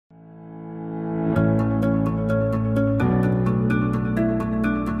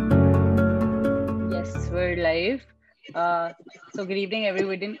So good evening,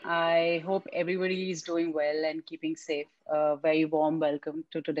 everybody. I hope everybody is doing well and keeping safe. Very warm welcome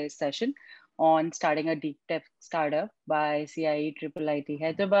to today's session on starting a deep tech startup by CIE IIIT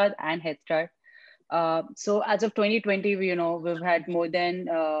Hyderabad and Headstart. So as of 2020, we've had more than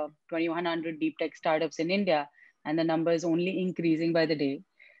 2,100 deep tech startups in India, and the number is only increasing by the day.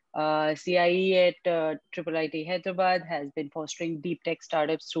 CIE at IIIT Hyderabad has been fostering deep tech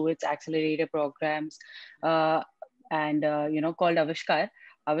startups through its accelerator programs, uh, and called Avishkar.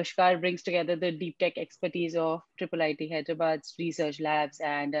 Avishkar brings together the deep tech expertise of IIIT Hyderabad's research labs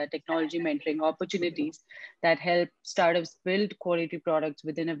and technology mentoring opportunities that help startups build quality products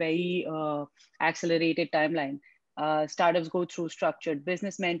within a very accelerated timeline. Startups go through structured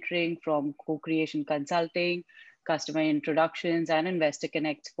business mentoring from co-creation consulting, customer introductions, and investor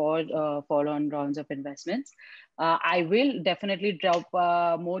connects for follow-on rounds of investments. I will definitely drop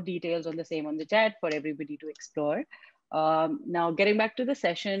more details on the same on the chat for everybody to explore. Now, getting back to the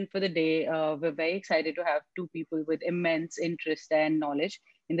session for the day, we're very excited to have two people with immense interest and knowledge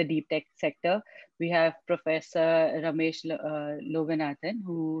in the deep tech sector. We have Professor Ramesh Loganathan,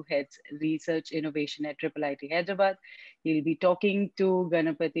 who heads research innovation at IIIT Hyderabad. He'll be talking to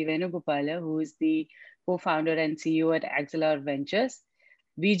Ganapathy Venugopal, who is the co-founder and CEO at Axilor Ventures.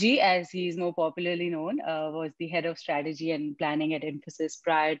 VG, as he is more popularly known, was the head of strategy and planning at Infosys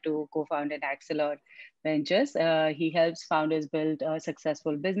prior to co-founding Axilor Ventures. He helps founders build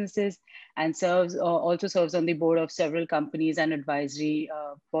successful businesses and also serves on the board of several companies and advisory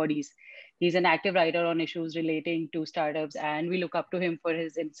bodies. He's an active writer on issues relating to startups, and we look up to him for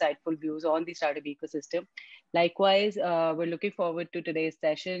his insightful views on the startup ecosystem. Likewise, we're looking forward to today's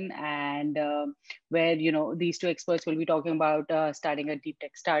session and where these two experts will be talking about starting a deep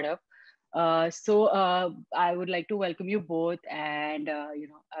tech startup. So I would like to welcome you both, and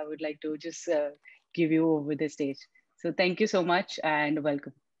I would like to just give you over the stage. So thank you so much and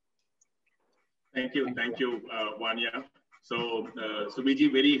welcome. Thank you, Vanya. So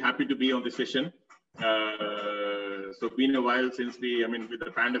VG, very happy to be on this session. So been a while since with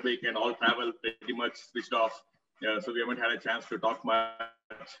the pandemic and all travel pretty much switched off. So we haven't had a chance to talk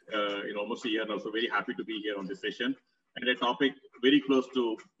much in almost a year now. So very happy to be here on this session. And a topic very close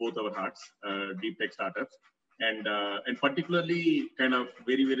to both our hearts, deep tech startups. And particularly kind of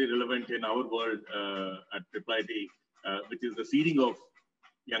very, very relevant in our world at IIIT, which is the seeding of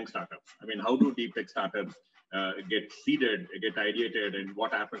young startups. I mean, how do deep tech startups get seeded, get ideated, and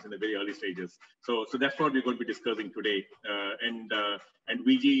what happens in the very early stages? So that's what we're going to be discussing today. And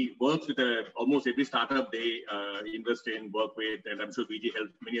VG works with almost every startup they invest in, work with, and I'm sure VG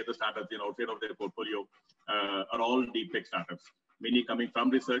helps many other startups outside of their portfolio are all deep tech startups. Many coming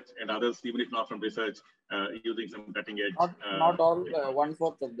from research and others, even if not from research, using some cutting edge. Not all,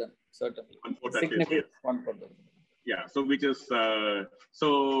 1/4 of them, certainly. 1/4 Significant 1/4 of them. Yeah, so which is,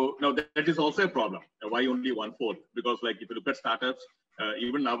 so now that is also a problem. Why only 1/4? Because like if you look at startups,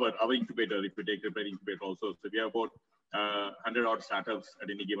 even our incubator, if you take the incubator also, so we have about 100 odd startups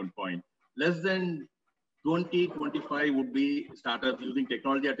at any given point. Less than 20, 25 would be startups using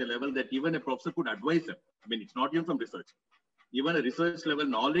technology at a level that even a professor could advise them. I mean, it's not even from research. Even a research level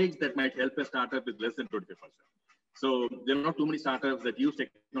knowledge that might help a startup is less than 25%. So there are not too many startups that use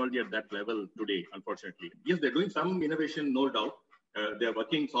technology at that level today, unfortunately. Yes, they're doing some innovation, no doubt. They're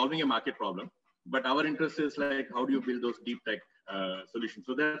solving a market problem. But our interest is like, how do you build those deep tech solutions?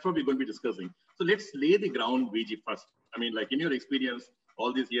 So that's what we're going to be discussing. So let's lay the ground, VG, first. I mean, like in your experience,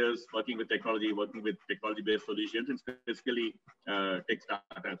 all these years working with technology-based solutions, and specifically tech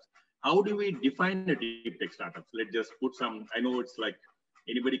startups, how do we define a deep tech startup? So let's just put some, I know it's like,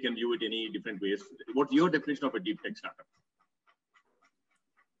 anybody can view it any different ways. What's your definition of a deep tech startup?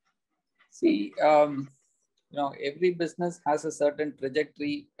 See, every business has a certain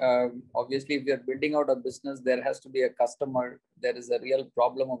trajectory. Obviously, if you're building out a business, there has to be a customer. There is a real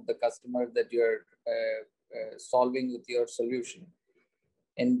problem of the customer that you're solving with your solution.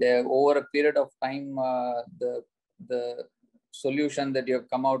 And over a period of time, the solution that you have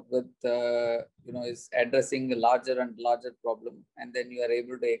come out with, is addressing a larger and larger problem. And then you are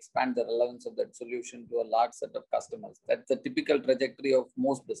able to expand the relevance of that solution to a large set of customers. That's the typical trajectory of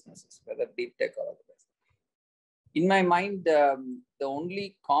most businesses, whether deep tech or otherwise. In my mind, the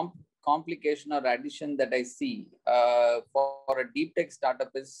only complication or addition that I see for a deep tech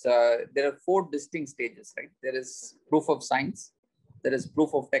startup is there are 4 distinct stages, right? There is proof of science, there is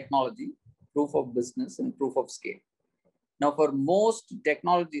proof of technology, proof of business, and proof of scale. Now, for most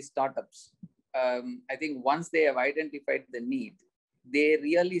technology startups, I think once they have identified the need, they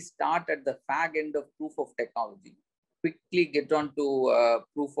really start at the fag end of proof of technology, quickly get on to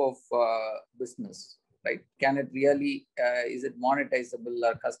proof of business, right? Can it really, is it monetizable?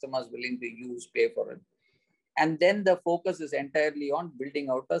 Are customers willing to use, pay for it? And then the focus is entirely on building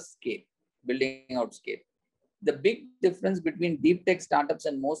out a scale, building out scale. The big difference between deep tech startups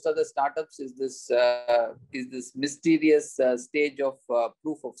and most other startups is this mysterious stage of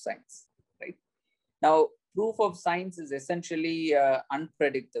proof of science, right? Now, proof of science is essentially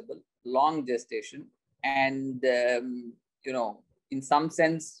unpredictable, long gestation, and in some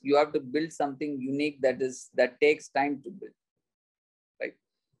sense, you have to build something unique that takes time to build, right?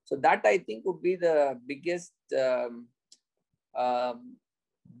 So that I think would be the biggest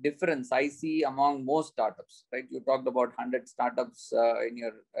difference I see among most startups, right? You talked about 100 startups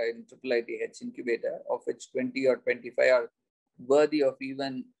in IIITH incubator, of which 20 or 25 are worthy of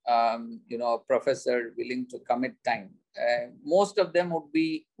even a professor willing to commit time. Most of them would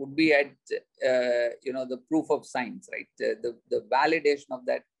be at the proof of science, right? The validation of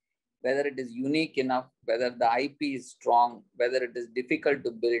that, whether it is unique enough, whether the IP is strong, whether it is difficult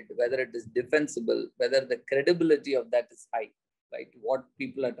to build, whether it is defensible, whether the credibility of that is high, right? What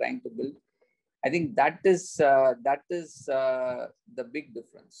people are trying to build. I think that is the big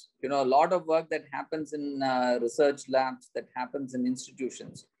difference. A lot of work that happens in research labs, that happens in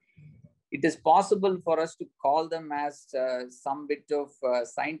institutions, it is possible for us to call them as some bit of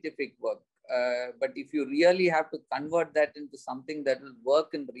scientific work. But if you really have to convert that into something that will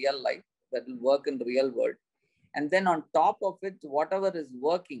work in real life, that will work in the real world, and then on top of it, whatever is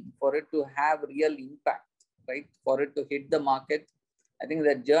working, for it to have real impact, right? For it to hit the market, I think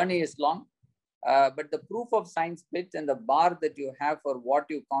the journey is long. But the proof of science bit and the bar that you have for what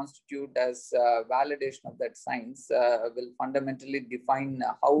you constitute as validation of that science will fundamentally define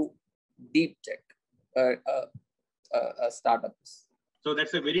how deep tech a startup is. So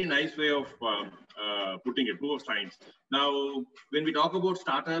that's a very nice way of putting it, proof of science. Now, when we talk about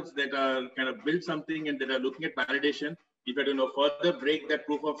startups that are kind of build something and that are looking at validation, if you further break that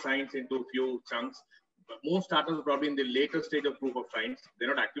proof of science into a few chunks, most startups are probably in the later stage of proof of science. They're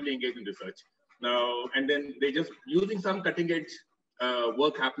not actively engaged in research. Now, and then they're just using some cutting edge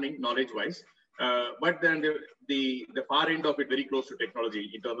work happening knowledge-wise, but then the far end of it very close to technology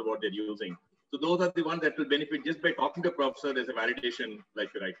in terms of what they're using. So those are the ones that will benefit just by talking to a professor. There's a validation,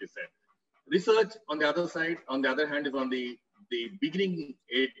 like you rightly said. Research, on the other side, on the other hand, is on the beginning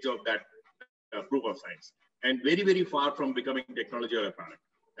age of that proof of science, and very, very far from becoming technology or a product.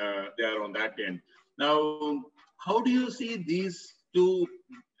 They are on that end. Now, how do you see these two?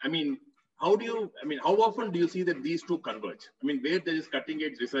 How often do you see that these two converge? Where there is cutting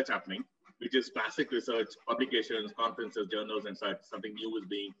edge research happening, which is classic research, publications, conferences, journals, and such, something new is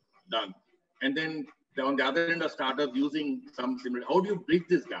being done. And then on the other end of startups using some similar, how do you bridge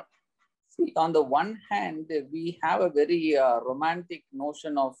this gap? See, on the one hand, we have a very romantic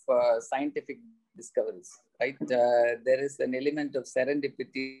notion of scientific discoveries, right? There is an element of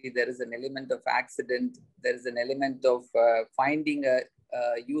serendipity, there is an element of accident, there is an element of finding a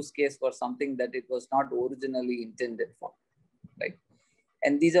use case for something that it was not originally intended for, right?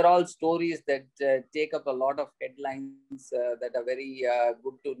 And these are all stories that take up a lot of headlines that are very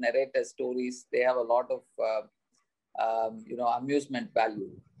good to narrate as stories. They have a lot of amusement value.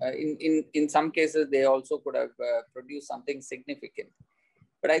 In some cases, they also could have produced something significant.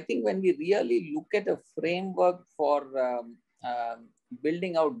 But I think when we really look at a framework for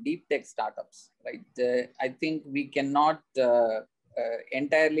building out deep tech startups, right? I think we cannot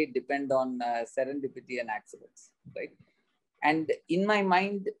entirely depend on serendipity and accidents, right? And in my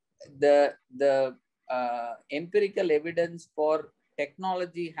mind, the empirical evidence for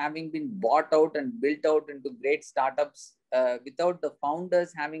technology having been bought out and built out into great startups without the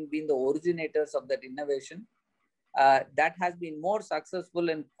founders having been the originators of that innovation, that has been more successful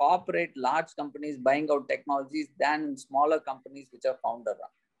in corporate large companies buying out technologies than in smaller companies which are founder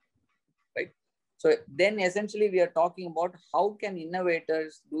run, right? So then essentially we are talking about how can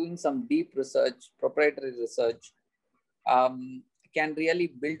innovators doing some deep research, proprietary research, can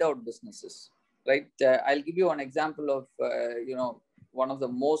really build out businesses, right? I'll give you an example of, one of the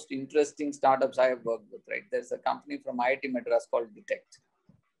most interesting startups I have worked with, right? There's a company from IIT Madras called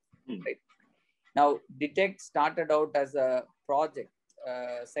DeepTech, right? Now, DeepTech started out as a project,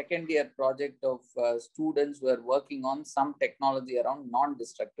 second year project of students who were working on some technology around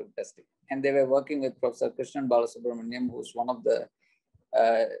non-destructive testing. And they were working with Professor Krishnan Balasubramaniam, who's one of the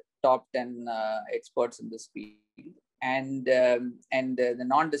top 10 experts in this field. And the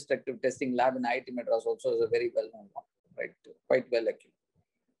non-destructive testing lab in IIT Madras also is a very well-known one, right? Quite well equipped.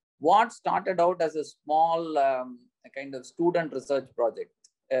 What started out as a small kind of student research project,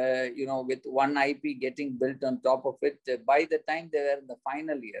 with one IP getting built on top of it, by the time they were in the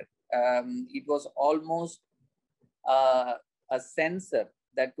final year, it was almost a sensor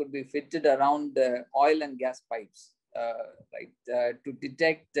that could be fitted around oil and gas pipes, to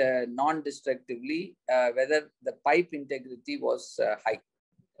detect non-destructively whether the pipe integrity was high,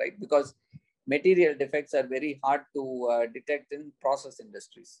 right? Because material defects are very hard to detect in process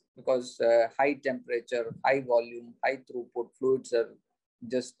industries because high temperature, high volume, high throughput fluids are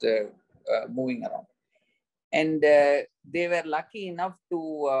just moving around. And they were lucky enough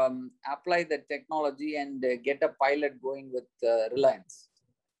to apply the technology and get a pilot going with Reliance,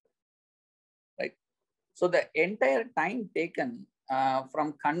 right? So the entire time taken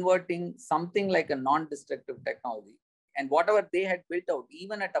from converting something like a non-destructive technology and whatever they had built out,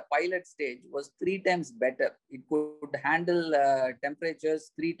 even at a pilot stage, was 3 times better. It could handle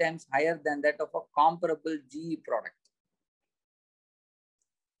temperatures 3 times higher than that of a comparable GE product,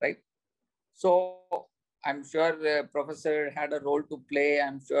 right? So I'm sure the professor had a role to play.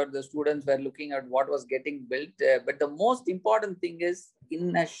 I'm sure the students were looking at what was getting built. But the most important thing is,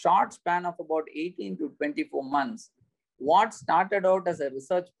 in a short span of about 18 to 24 months, what started out as a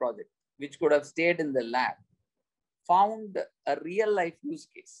research project, which could have stayed in the lab, found a real life use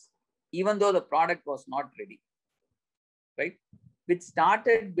case, even though the product was not ready, right? Which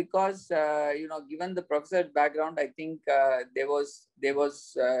started because, given the professor's background, I think there was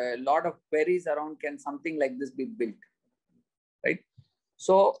a lot of queries around, can something like this be built, right?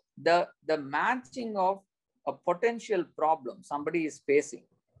 So the matching of a potential problem somebody is facing,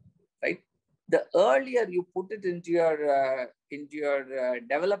 right? The earlier you put it into your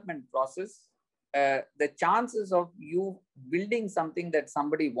development process, the chances of you building something that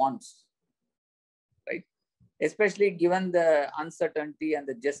somebody wants, right? Especially given the uncertainty and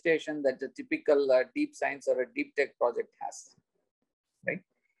the gestation that a typical deep science or a deep tech project has, right?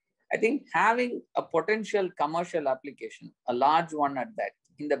 I think having a potential commercial application, a large one at that,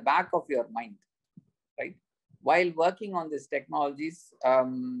 in the back of your mind, right, while working on these technologies,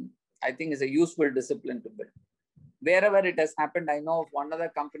 I think is a useful discipline to build. Wherever it has happened, I know of one other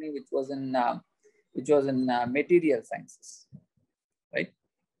company which was in material sciences, right?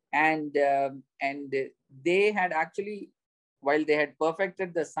 And they had actually, while they had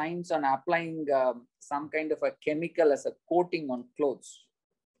perfected the science on applying some kind of a chemical as a coating on clothes,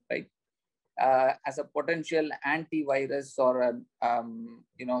 right, as a potential antivirus or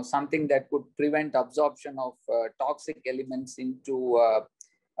something that could prevent absorption of toxic elements into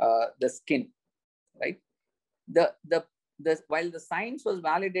the skin, right? While the science was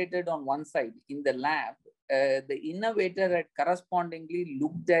validated on one side in the lab, the innovator had correspondingly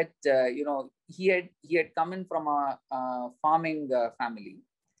looked at, he had come in from a farming family,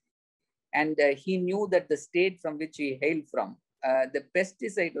 and he knew that the state from which he hailed from, the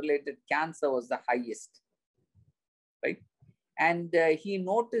pesticide-related cancer was the highest, right? And he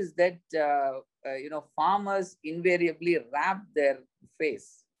noticed that, farmers invariably wrap their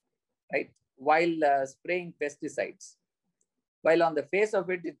face, right, while spraying pesticides. While on the face of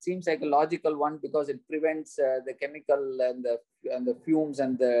it, it seems like a logical one because it prevents the chemical and the fumes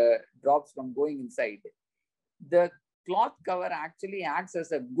and the drops from going inside. The cloth cover actually acts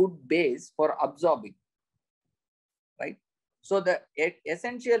as a good base for absorbing, right? So the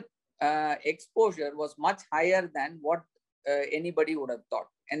essential exposure was much higher than what anybody would have thought.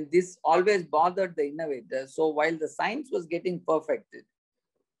 And this always bothered the innovator. So while the science was getting perfected,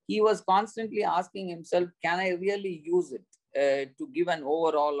 he was constantly asking himself, can I really use it to give an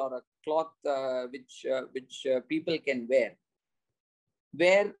overall or a cloth which people can wear,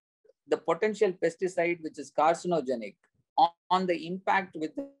 where the potential pesticide, which is carcinogenic, on the impact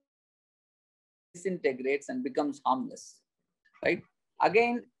with disintegrates and becomes harmless, right?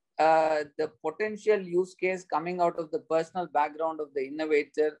 Again, the potential use case coming out of the personal background of the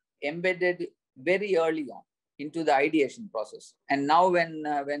innovator embedded very early on into the ideation process. And now when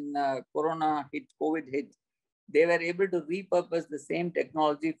COVID hit, they were able to repurpose the same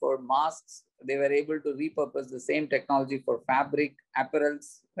technology for masks. They were able to repurpose the same technology for fabric,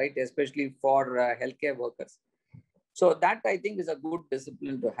 apparels, right? Especially for healthcare workers. So that, I think, is a good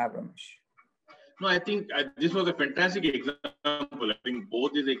discipline to have, Ramesh. No, I think this was a fantastic example. I think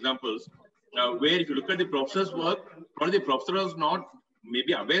both these examples, where if you look at the professor's work, probably the professor was not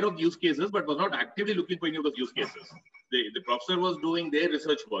maybe aware of use cases, but was not actively looking for any of those use cases. The professor was doing their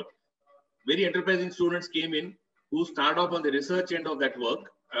research work. Very enterprising students came in who started off on the research end of that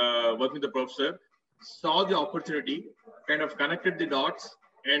work, working with the professor, saw the opportunity, kind of connected the dots,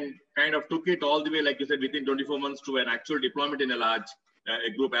 and kind of took it all the way, like you said, within 24 months to an actual deployment in a large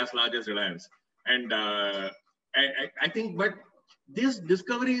a group as large as Reliance. And I think, but this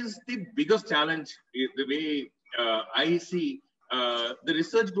discovery is the biggest challenge, the way I see the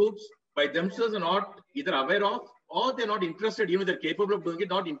research groups by themselves are not either aware of, or they're not interested, even they're capable of doing it,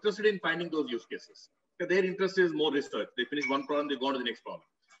 not interested in finding those use cases. Because their interest is more research. They finish one problem, they go on to the next problem.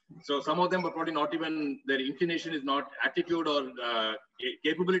 So some of them are probably not even, their inclination is not, attitude or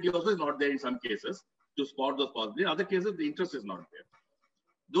capability also is not there in some cases to spot those possibilities. In other cases, the interest is not there.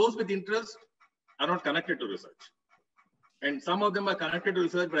 Those with interest are not connected to research. And some of them are connected to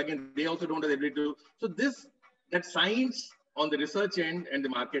research, but again, they also don't have the ability to. So that science on the research end and the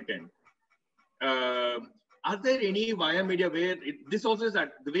market end, are there any via media where this also is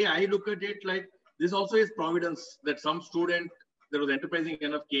that the way I look at it, like this also is providence that some student that was enterprising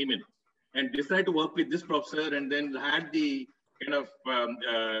enough came in and decided to work with this professor and then had the kind of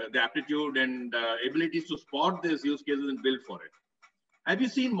the aptitude and abilities to spot these use cases and build for it. Have you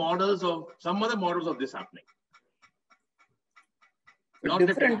seen models of some other models of this happening?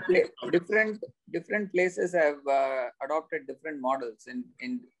 Different places have adopted different models, and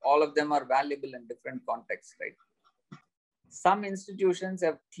all of them are valuable in different contexts, right? Some institutions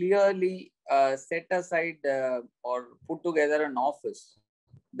have clearly set aside or put together an office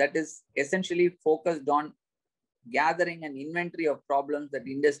that is essentially focused on gathering an inventory of problems that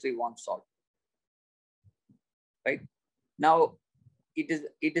industry wants solved, right? Now,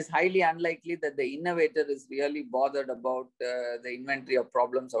 it is highly unlikely that the innovator is really bothered about the inventory of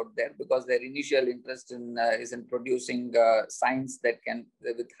problems out there, because their initial interest is in producing science that can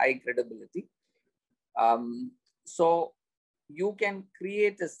with high credibility. So you can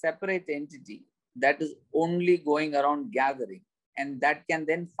create a separate entity that is only going around gathering, and that can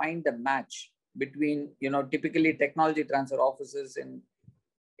then find a match between, typically technology transfer offices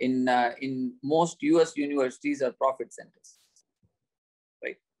in most US universities are profit centers.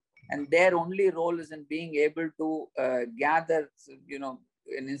 And their only role is in being able to gather,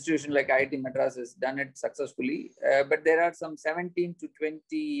 an institution like IIT Madras has done it successfully, but there are some 17 to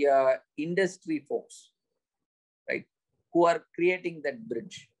 20 industry folks, right, who are creating that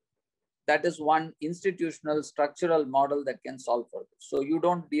bridge. That is one institutional structural model that can solve for this. So you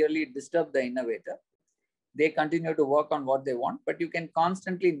don't really disturb the innovator. They continue to work on what they want, but you can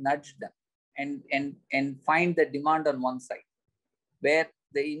constantly nudge them and find the demand on one side, where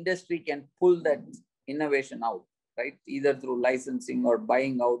the industry can pull that innovation out, right? Either through licensing or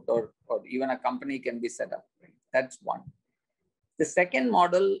buying out, or even a company can be set up, right? That's one. The second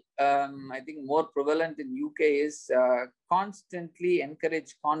model, I think more prevalent in UK, is constantly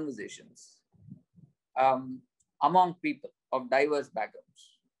encourage conversations among people of diverse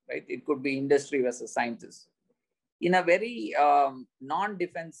backgrounds, right? It could be industry versus scientists in a very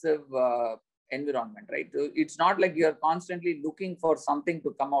non-defensive environment, right? It's not like you're constantly looking for something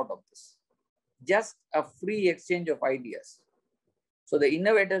to come out of this. Just a free exchange of ideas. So the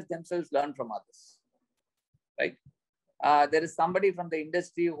innovators themselves learn from others, right? There is somebody from the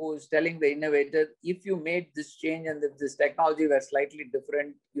industry who is telling the innovator, if you made this change and if this technology were slightly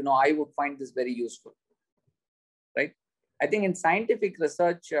different, I would find this very useful, right? I think in scientific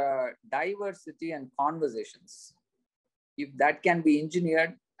research, diversity and conversations, if that can be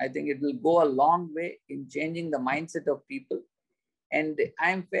engineered, I think it will go a long way in changing the mindset of people. And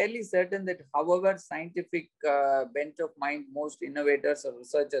I'm fairly certain that however scientific bent of mind most innovators or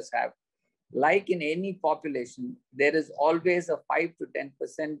researchers have, like in any population, there is always a 5 to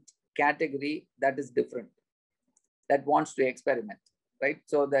 10% category that is different, that wants to experiment, right?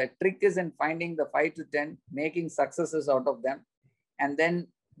 So the trick is in finding the 5 to 10, making successes out of them, and then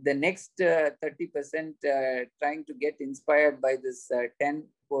the next 30% trying to get inspired by this 10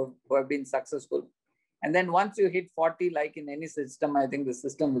 who have been successful. And then once you hit 40, like in any system, I think the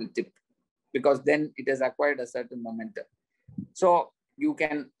system will tip, because then it has acquired a certain momentum. So you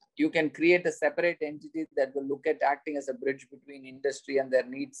can create a separate entity that will look at acting as a bridge between industry and their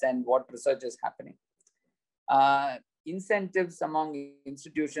needs and what research is happening. Incentives among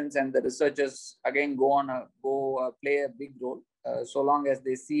institutions and the researchers, again, play a big role, so long as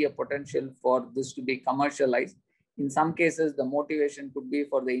they see a potential for this to be commercialized. In some cases, the motivation could be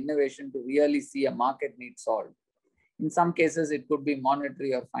for the innovation to really see a market need solved. In some cases, it could be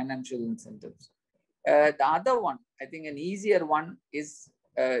monetary or financial incentives. The other one, I think an easier one, is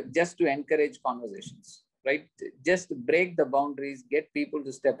just to encourage conversations, right? Just break the boundaries, get people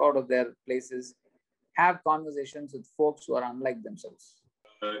to step out of their places, have conversations with folks who are unlike themselves.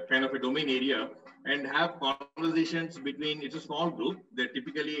 Kind of a domain area, and have conversations between, it's a small group, they're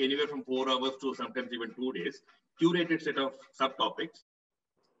typically anywhere from 4 hours to sometimes even 2 days, curated set of subtopics.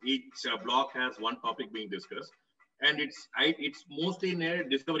 Each block has one topic being discussed, and it's mostly in a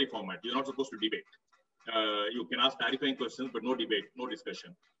discovery format. You're not supposed to debate. You can ask clarifying questions, but no debate, no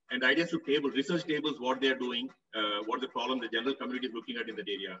discussion. And the idea is to research tables, what they are doing, what the problem the general community is looking at in that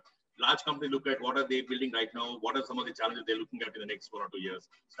area. Large companies look at what are they building right now, what are some of the challenges they're looking at in the next 1 or 2 years.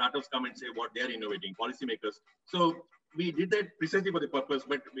 Startups come and say what they're innovating, policymakers. So we did that precisely for the purpose,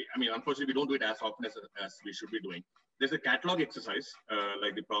 but unfortunately, we don't do it as often as we should be doing. There's a catalog exercise,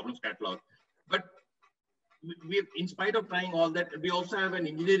 like the problems catalog. But we, in spite of trying all that, we also have an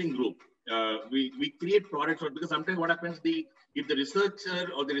engineering group. We create products, because sometimes what happens, if the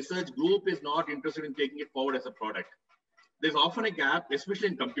researcher or the research group is not interested in taking it forward as a product, there's often a gap, especially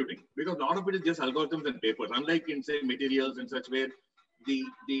in computing, because a lot of it is just algorithms and papers, unlike in, say, materials and such, where the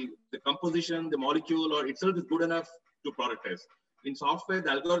composition, the molecule or itself is good enough to productize. In software, the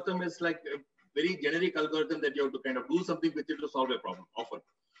algorithm is like a very generic algorithm that you have to kind of do something with it to solve a problem often.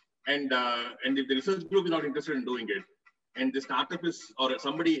 And if the research group is not interested in doing it, and the startup is, or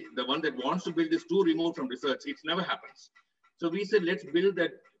somebody, the one that wants to build is too remote from research, it never happens. So we said, let's build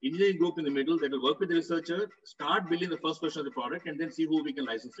that engineering group in the middle that will work with the researcher, start building the first version of the product, and then see who we can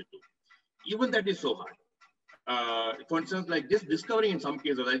license it to. Even that is so hard. For instance, like just discovering in some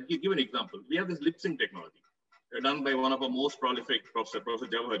cases, I'll give an example. We have this lip sync technology done by one of our most prolific Professor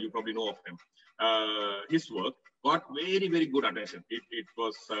Jawahar, you probably know of him. His work got very, very good attention. It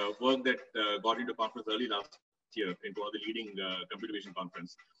was work that got into conference early last year, into one of the leading computer vision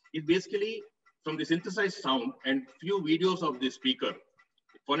conference. It basically, from the synthesized sound and few videos of the speaker,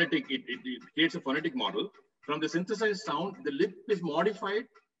 phonetic, it creates a phonetic model. From the synthesized sound, the lip is modified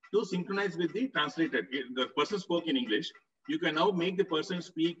to synchronize with the translated. The person spoke in English. You can now make the person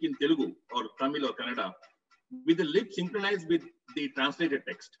speak in Telugu or Tamil or Kannada with the lip synchronized with the translated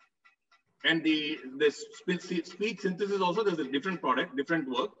text. And the speech synthesis also, there's a different product, different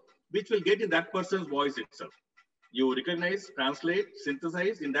work, which will get in that person's voice itself. You recognize, translate,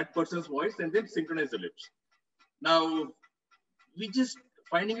 synthesize in that person's voice, and then synchronize the lips. Now, we just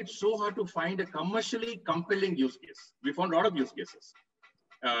finding it so hard to find a commercially compelling use case. We found a lot of use cases.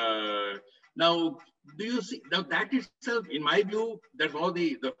 Now, do you see, now that itself, in my view, that's all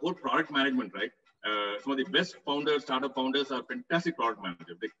the whole product management, right? Some of the best founders, startup founders are fantastic product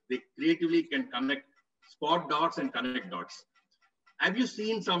managers. They creatively can connect, spot dots and connect dots. Have you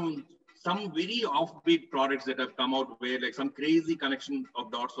seen some very offbeat products that have come out where like some crazy connection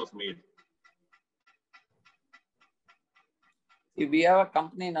of dots was made? We have a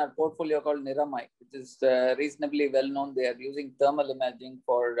company in our portfolio called Niramai, which is reasonably well known. They are using thermal imaging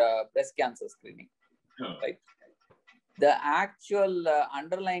for breast cancer screening, right? The actual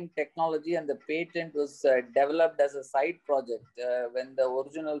underlying technology and the patent was developed as a side project when the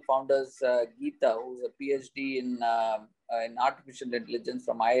original founders, Geeta, who's a PhD in artificial intelligence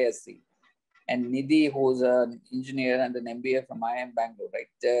from IISc, and Nidhi, who's an engineer and an MBA from IIM Bangalore, right?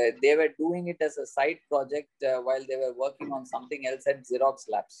 They were doing it as a side project while they were working on something else at Xerox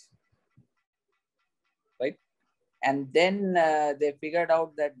Labs, right? And then they figured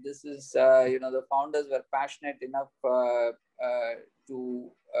out that this is, the founders were passionate enough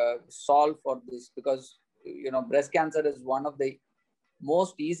to solve for this because, breast cancer is one of the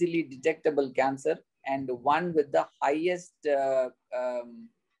most easily detectable cancer and one with the highest,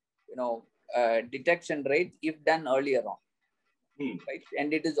 detection rate if done earlier on, right?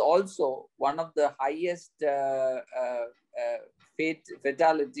 And it is also one of the highest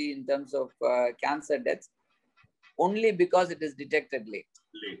fatality in terms of cancer deaths, only because it is detected late.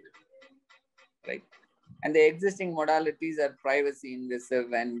 Right? And the existing modalities are privacy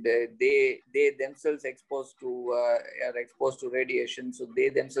invasive, and they themselves are exposed to radiation, so they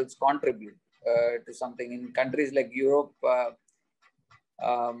themselves contribute to something. In countries like Europe,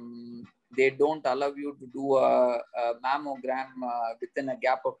 they don't allow you to do a mammogram within a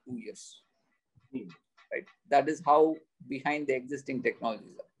gap of 2 years. Right? That is how behind the existing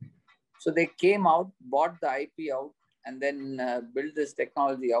technologies are. So they came out, bought the IP out, and then built this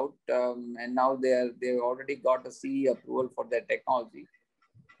technology out. And now they've already got a CE approval for their technology,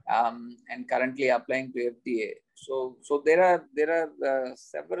 and currently applying to FDA. So there are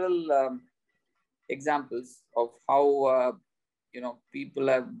several examples of how people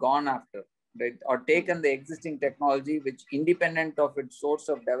have gone after, right, or taken the existing technology, which independent of its source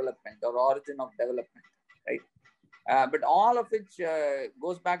of development or origin of development, right? But all of which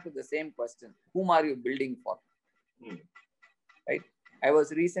goes back to the same question: whom are you building for? Right? I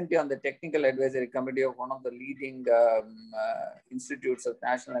was recently on the technical advisory committee of one of the leading institutes of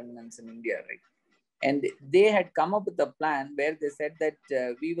national eminence in India, right? And they had come up with a plan where they said that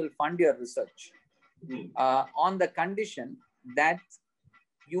we will fund your research on the condition that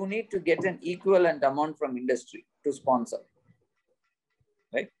you need to get an equivalent amount from industry to sponsor,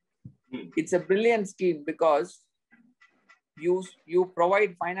 right? It's a brilliant scheme because you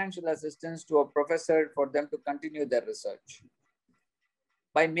provide financial assistance to a professor for them to continue their research.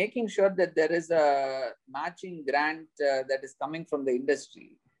 By making sure that there is a matching grant that is coming from the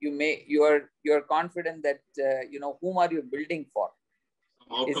industry, you're confident that whom are you building for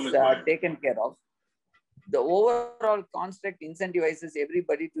is taken care of. The overall construct incentivizes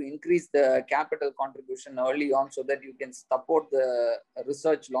everybody to increase the capital contribution early on so that you can support the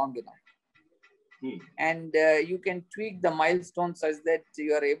research long enough. And you can tweak the milestones such that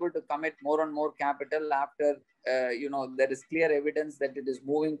you are able to commit more and more capital after there is clear evidence that it is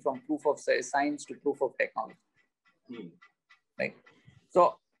moving from proof of science to proof of technology. Right.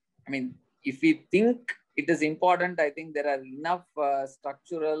 So, I mean, if we think it is important, I think there are enough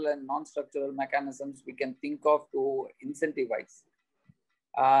structural and non-structural mechanisms we can think of to incentivize.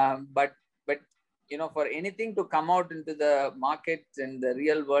 But for anything to come out into the market and the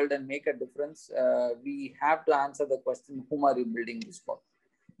real world and make a difference, we have to answer the question, whom are you building this for?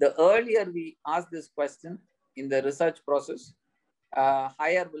 The earlier we ask this question in the research process,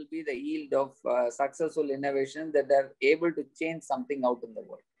 higher will be the yield of successful innovation that are able to change something out in the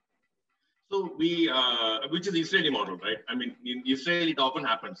world. So which is the Israeli model, right? I mean, in Israel, it often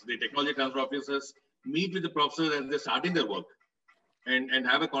happens. The technology transfer officers meet with the professors as they're starting their work and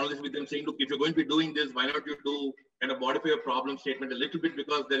have a conversation with them saying, look, if you're going to be doing this, why not you do kind of modify your problem statement a little bit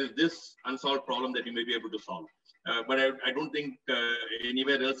because there is this unsolved problem that you may be able to solve. But I don't think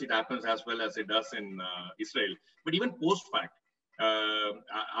anywhere else it happens as well as it does in Israel. But even post-fact,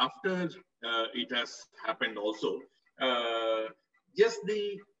 after it has happened also, just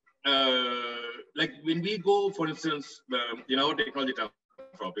the like when we go, for instance, in our technology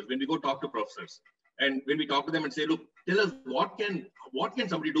transfer office, when we go talk to professors, and when we talk to them and say, look, tell us what can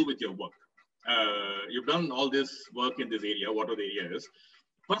somebody do with your work? You've done all this work in this area, whatever the area is.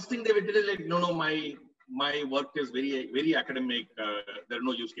 First thing they will tell you, like, no, my work is very, very academic. There are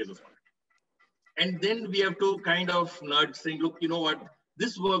no use cases for it. And then we have to kind of nudge saying, look, you know what,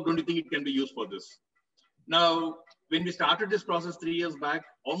 this work, don't you think it can be used for this? Now, when we started this process 3 years back,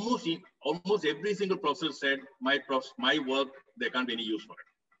 almost every single professor said, my work, there can't be any use for it.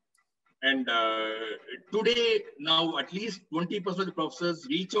 And today, now at least 20% of the professors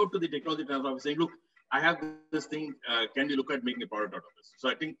reach out to the technology transfer office saying, look, I have this thing, can we look at making a product out of this? So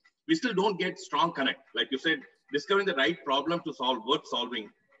I think we still don't get strong connect. Like you said, discovering the right problem to solve, worth solving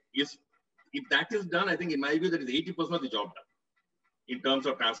is, if that is done, I think in my view, that is 80% of the job done in terms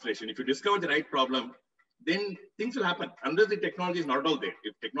of translation. If you discover the right problem, then things will happen. Unless the technology is not at all there.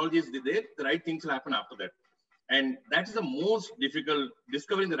 If technology is there, the right things will happen after that. And that is the most difficult,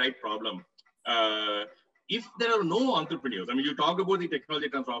 discovering the right problem. If there are no entrepreneurs, I mean, you talked about the technology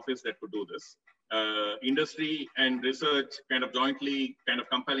transfer office that could do this. Industry and research kind of jointly kind of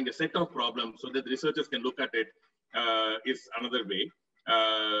compiling a set of problems so that the researchers can look at it is another way.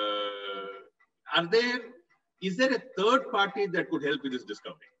 Is there a third party that could help with this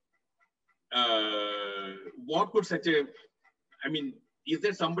discovery? What could such a, I mean, is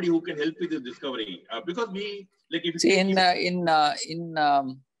there somebody who can help with this discovery? Because we, like, if you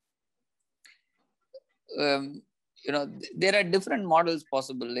there are different models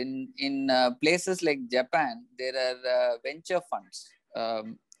possible. In places like Japan, there are venture funds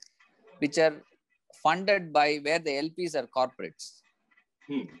which are funded by where the LPs are corporates,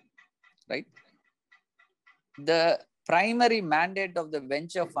 right? The primary mandate of the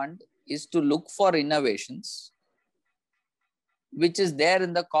venture fund is to look for innovations which is there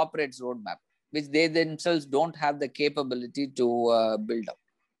in the corporate's roadmap, which they themselves don't have the capability to build up,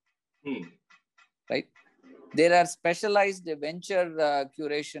 right? There are specialized venture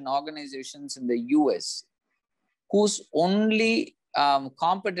curation organizations in the US whose only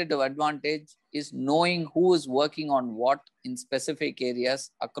competitive advantage is knowing who is working on what in specific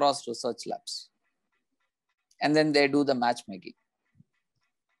areas across research labs. And then they do the matchmaking.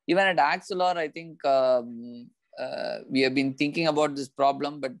 Even at Axilor, I think we have been thinking about this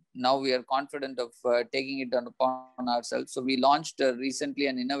problem, but now we are confident of taking it upon ourselves. So we launched recently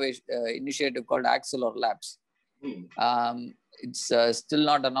an initiative called Axilor Labs. It's still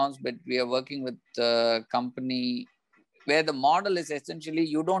not announced, but we are working with a company where the model is essentially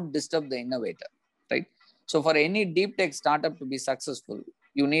you don't disturb the innovator, right? So for any deep tech startup to be successful,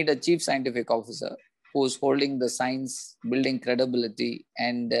 you need a chief scientific officer who's holding the science, building credibility,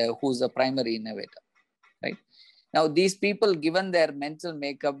 and who's the primary innovator, right? Now, these people, given their mental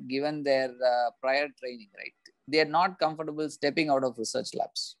makeup, given their prior training, right, they are not comfortable stepping out of research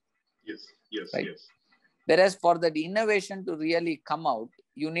labs. Yes, yes, right? yes. Whereas for the innovation to really come out,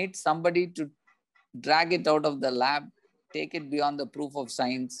 you need somebody to drag it out of the lab, take it beyond the proof of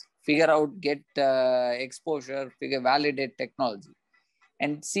science, figure out, get exposure, validate technology,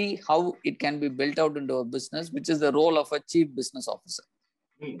 and see how it can be built out into a business, which is the role of a chief business officer.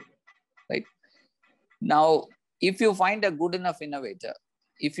 Right? Now, if you find a good enough innovator,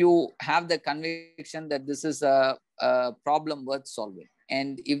 if you have the conviction that this is a problem worth solving,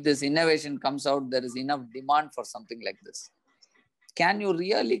 and if this innovation comes out, there is enough demand for something like this, can you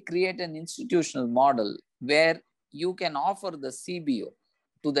really create an institutional model where you can offer the CBO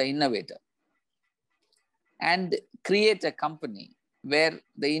to the innovator and create a company where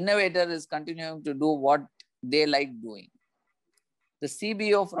the innovator is continuing to do what they like doing? The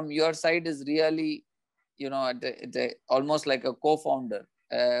CBO from your side is really, almost like a co-founder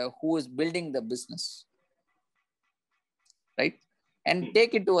who is building the business, right? And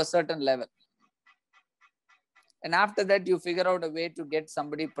take it to a certain level. And after that, you figure out a way to get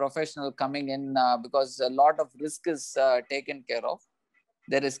somebody professional coming in because a lot of risk is taken care of.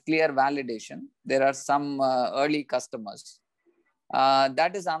 There is clear validation. There are some early customers.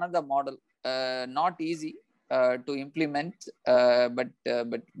 That is another model. Not easy to implement, but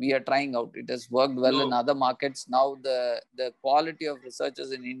we are trying out. It has worked well in other markets. Now the quality of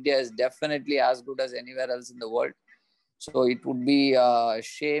researchers in India is definitely as good as anywhere else in the world. So it would be a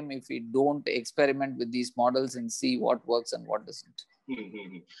shame if we don't experiment with these models and see what works and what doesn't.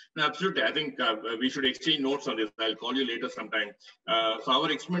 No, absolutely. I think we should exchange notes on this. I'll call you later sometime. So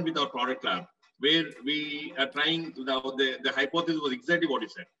our experiment with our product lab, where we are trying, the hypothesis was exactly what you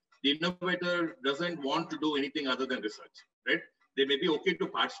said. The innovator doesn't want to do anything other than research, right? They may be okay to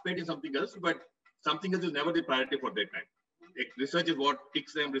participate in something else, but something else is never the priority for their time. Research is what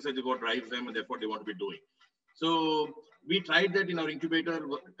ticks them, research is what drives them, and that's what they want to be doing. So we tried that in our incubator,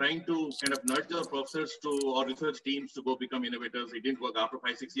 trying to kind of nudge our professors or research teams to go become innovators. It didn't work. After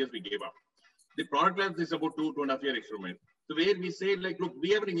 5-6 years, we gave up. The product labs is about 2.5 year experiment. So where we say, like, look, we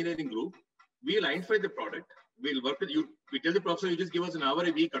have an engineering group. We'll identify the product. We'll work with you. We tell the professor, you just give us an hour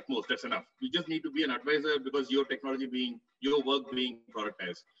a week at most. That's enough. You just need to be an advisor because your technology your work being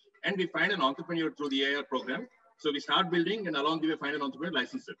productized. And we find an entrepreneur through the AIR program. So we start building, and along the way, find an entrepreneur,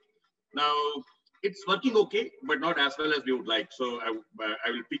 license it. Now, it's working okay, but not as well as we would like. So I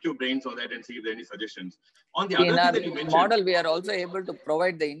will pick your brains on that and see if there are any suggestions. On the other thing that you mentioned, model, we are also able to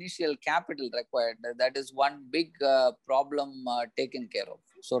provide the initial capital required. That is one big problem taken care of.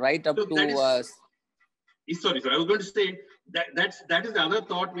 So right up to... Sorry, I was going to say that is the other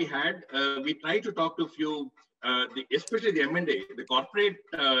thought we had. We tried to talk to a few, especially the M&A, the corporate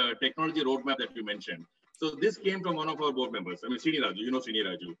technology roadmap that you mentioned. So this came from one of our board members. I mean, Srini Raju, you know Srini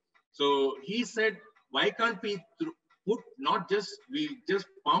Raju. So he said, why can't we we just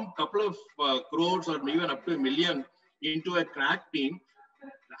pump a couple of crores or even up to $1 million into a crack team,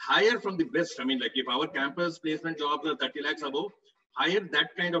 hire from the best. I mean, like if our campus placement jobs are 30 lakhs above, hire that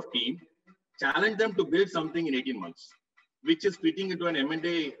kind of team, challenge them to build something in 18 months, which is fitting into an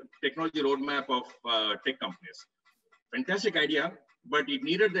M&A technology roadmap of tech companies. Fantastic idea, but it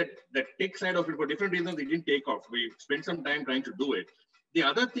needed that tech side of it for different reasons. It didn't take off. We spent some time trying to do it. The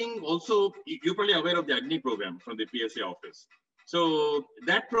other thing also, you're probably aware of the Agni program from the PSA office. So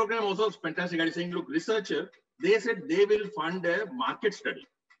that program also is fantastic. I was saying, look, researcher, they said they will fund a market study.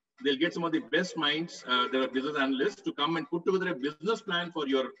 They'll get some of the best minds, there are business analysts, to come and put together a business plan for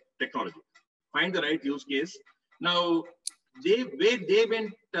your technology. Find the right use case. Now, where they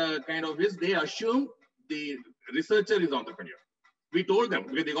went they assume the researcher is entrepreneur. We told them,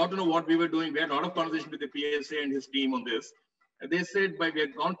 because they got to know what we were doing. We had a lot of conversation with the PSA and his team on this. They said, but we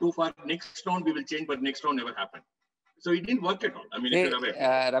had gone too far. Next round we will change, but next round never happened. So it didn't work at all. I mean, if you're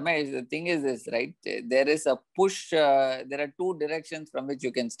aware. Ramesh, the thing is this, right? There is a push. There are two directions from which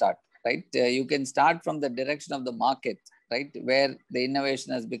you can start, right? You can start from the direction of the market, right? Where the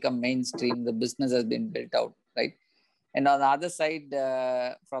innovation has become mainstream, the business has been built out, right? And on the other side,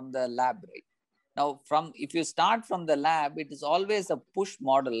 from the lab, right? Now, if you start from the lab, it is always a push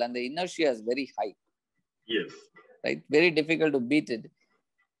model and the inertia is very high. Yes. Right? Very difficult to beat it.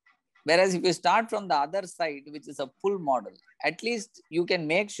 Whereas if you start from the other side, which is a pull model, at least you can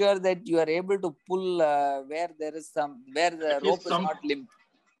make sure that you are able to pull where the rope is not limp.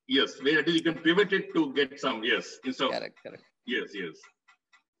 Yes, where at least you can pivot it to get some, yes. Correct. Yes.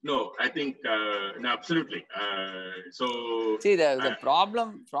 No, I think, no, absolutely. See, the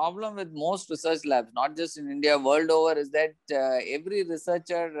problem with most research labs, not just in India, world over, is that every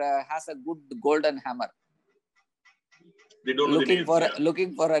researcher has a good golden hammer. They don't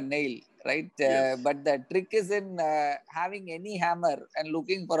looking for a nail, right? Yes. But the trick is in having any hammer and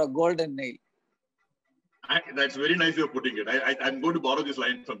looking for a golden nail. That's very nice you're putting it. I'm going to borrow this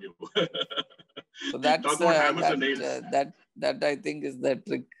line from you. So that's talk about hammers and nails. That I think is the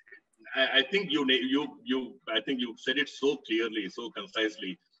trick. I think I think you said it so clearly, so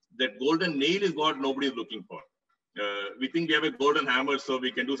concisely, that golden nail is what nobody is looking for. We think we have a golden hammer, so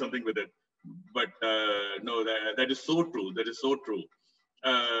we can do something with it. But no, that is so true. That is so true.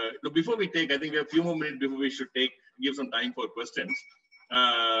 Before we take, I think we have a few more minutes before we should give some time for questions.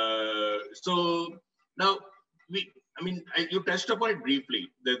 So now you touched upon it briefly.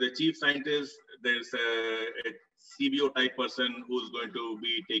 The chief scientist, there's a CBO type person who's going to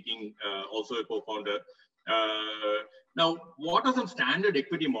be taking also a co-founder. Now, what are some standard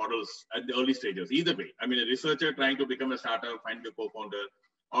equity models at the early stages? Either way, I mean, a researcher trying to become a startup, finding a co-founder,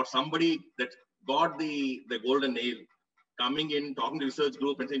 or somebody that got the golden nail, coming in, talking to the research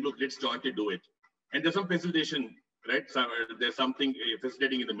group and saying, look, let's jointly do it. And there's some facilitation, right? So, there's something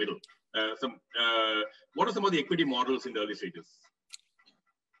facilitating in the middle. What are some of the equity models in the early stages?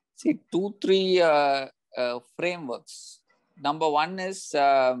 See, 2-3 frameworks. Number one is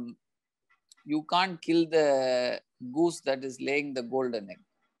you can't kill the goose that is laying the golden egg.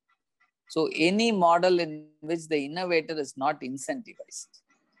 So any model in which the innovator is not incentivized.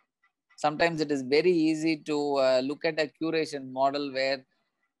 Sometimes it is very easy to look at a curation model where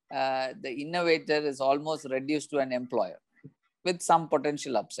the innovator is almost reduced to an employer with some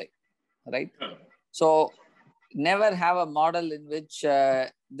potential upside, right? So never have a model in which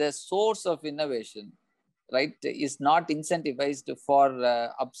the source of innovation, right, is not incentivized for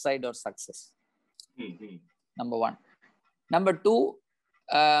upside or success. Number one. Number two,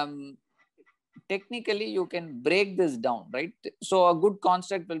 technically you can break this down, right? So a good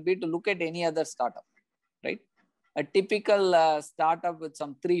construct will be to look at any other startup, right? A typical startup with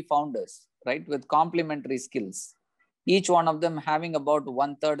some 3 founders, right, with complementary skills, each one of them having about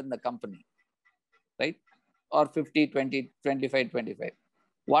 1/3 in the company, right? Or 50, 20, 25, 25.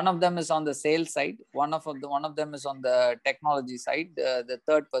 One of them is on the sales side. One of them is on the technology side. The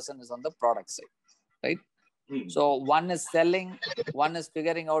third person is on the product side, right? So one is selling, one is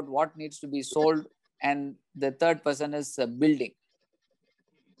figuring out what needs to be sold, and the third person is building,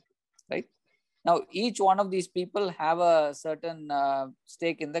 right? Now, each one of these people have a certain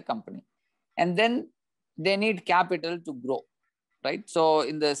stake in the company, and then they need capital to grow, right? So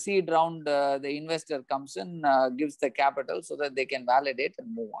in the seed round, the investor comes in, gives the capital so that they can validate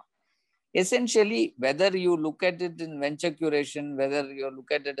and move on. Essentially, whether you look at it in venture curation, whether you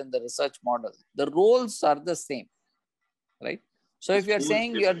look at it in the research model, the roles are the same, right? So if you're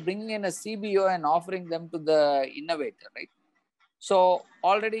saying you're bringing in a CBO and offering them to the innovator, right? So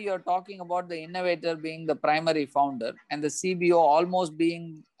already you're talking about the innovator being the primary founder and the CBO almost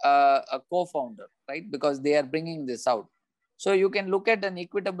being a co-founder, right? Because they are bringing this out. So you can look at an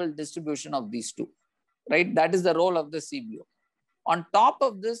equitable distribution of these two, right? That is the role of the CBO. On top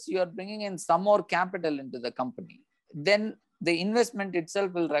of this, you are bringing in some more capital into the company. Then the investment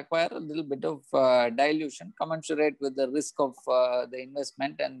itself will require a little bit of dilution commensurate with the risk of the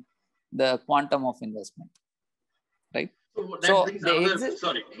investment and the quantum of investment, right? So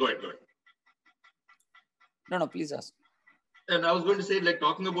sorry, go ahead. No, please ask. And I was going to say, like,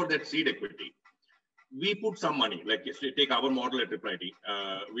 talking about that seed equity, we put some money, like take our model at IIIT.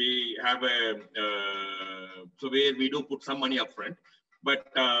 We have so where we do put some money upfront, but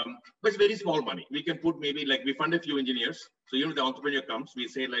it's very small money. We can put maybe like we fund a few engineers. So even if the entrepreneur comes, we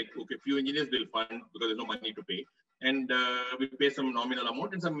say like, okay, few engineers will fund because there's no money to pay. And we pay some nominal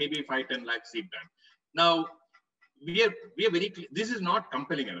amount and some maybe 5-10 lakh seed grant. Now, we are very clear. This is not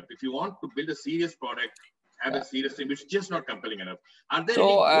compelling enough. If you want to build a serious product, have a serious thing, it's just not compelling enough. Are there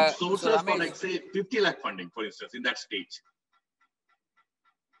any good sources for, like, say, 50 lakh funding, for instance, in that stage?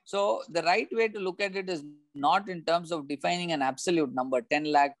 So the right way to look at it is not in terms of defining an absolute number, 10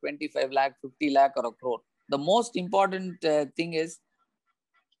 lakh, 25 lakh, 50 lakh, or a crore. The most important thing is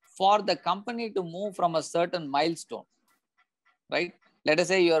for the company to move from a certain milestone, right? Let us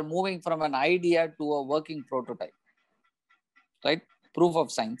say you are moving from an idea to a working prototype, right? Proof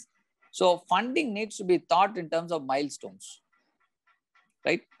of science. So funding needs to be thought in terms of milestones,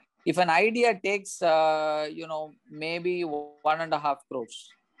 right? If an idea takes, maybe 1.5 crores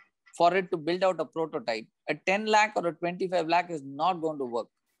for it to build out a prototype, a 10 lakh or a 25 lakh is not going to work,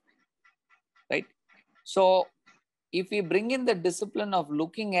 right? So if we bring in the discipline of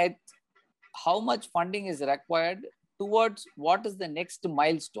looking at how much funding is required towards what is the next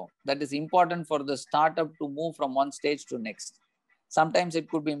milestone that is important for the startup to move from one stage to next. Sometimes it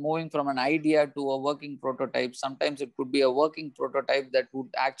could be moving from an idea to a working prototype. Sometimes it could be a working prototype that would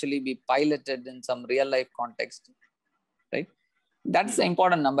actually be piloted in some real life context, right? That's the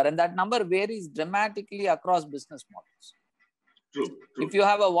important number. And that number varies dramatically across business models. True. If you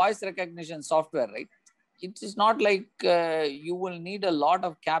have a voice recognition software, right? it is not like you will need a lot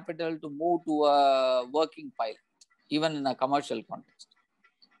of capital to move to a working pilot, even in a commercial context.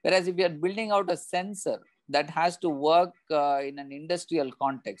 Whereas if you are building out a sensor that has to work in an industrial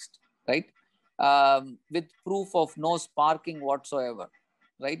context, right, with proof of no sparking whatsoever,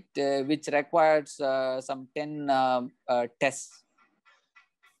 right, which requires some 10 tests,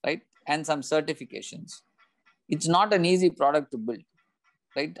 right, and some certifications. It's not an easy product to build,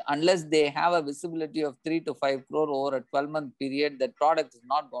 right? Unless they have a visibility of 3 to 5 crore over a 12-month period, that product is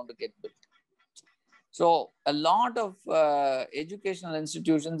not going to get built. So a lot of educational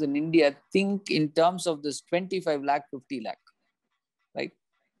institutions in India think in terms of this 25 lakh, 50 lakh, right?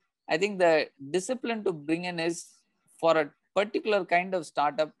 I think the discipline to bring in is for a particular kind of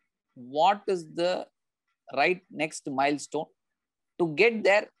startup, what is the right next milestone? To get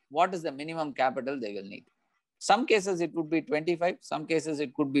there, what is the minimum capital they will need? Some cases it would be 25, some cases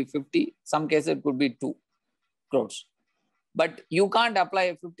it could be 50, some cases it could be 2 crores. But you can't apply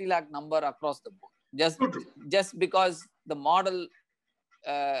a 50 lakh number across the board just because the model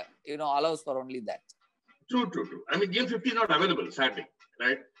allows for only that. True. I mean, GM50 is not available, sadly,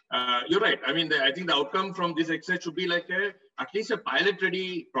 right? You're right. I mean, I think the outcome from this exercise should be like at least a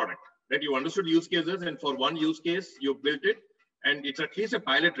pilot-ready product, right? You understood use cases, and for one use case, you built it, and it's at least a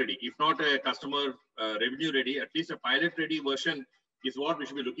pilot-ready, if not a customer revenue-ready, at least a pilot-ready version is what we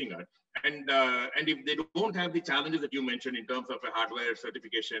should be looking at. And if they don't have the challenges that you mentioned in terms of a hardware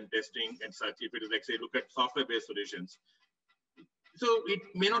certification, testing, and such, if it is like, say, look at software-based solutions, so it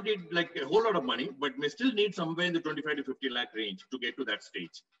may not need like a whole lot of money, but may still need somewhere in the 25 to 50 lakh range to get to that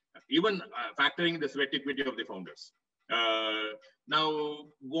stage, even factoring the sweat equity of the founders. Now,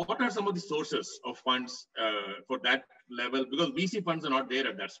 what are some of the sources of funds for that level? Because VC funds are not there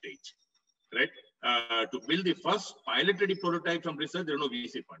at that stage, right? To build the first pilot-ready prototype from research, there are no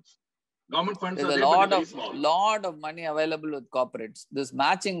VC funds. Government funds There's are there, but they're very small. Lot of money available with corporates. This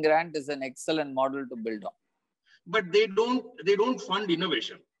matching grant is an excellent model to build on. But they don't fund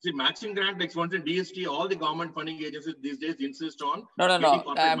innovation. See, matching grant, like for instance, DST, all the government funding agencies these days insist on. No.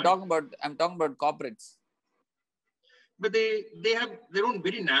 I'm talking about corporates. But they have their own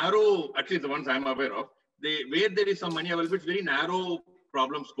very narrow, at least the ones I'm aware of. Where there is some money available, it's very narrow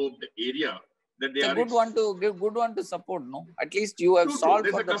problem scoped area that they it's are. A good one to support, no? At least you have solved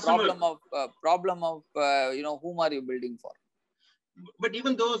for the problem of whom are you building for? But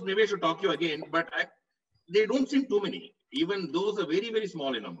even those, maybe I should talk to you again. But they don't seem too many. Even those are very, very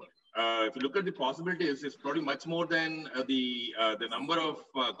small in number. If you look at the possibilities, it's probably much more than the number of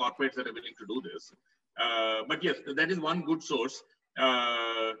corporates that are willing to do this. But yes, that is one good source.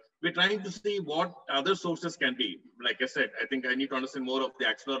 We're trying to see what other sources can be. Like I said, I think I need to understand more of the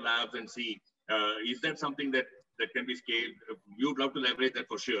Axilor labs and see, is that something that can be scaled? We would love to leverage that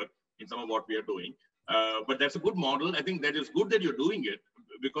for sure in some of what we are doing. But that's a good model. I think that is good that you're doing it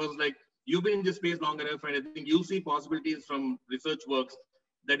because like, you've been in this space long enough, and I think you see possibilities from research works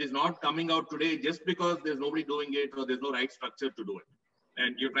that is not coming out today just because there's nobody doing it or there's no right structure to do it.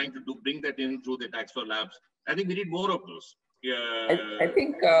 And you're trying to bring that in through the Axilor labs. I think we need more of those. Yeah. I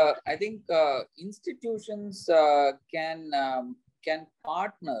think institutions can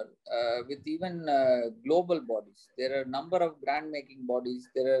partner with even global bodies. There are a number of brand making bodies.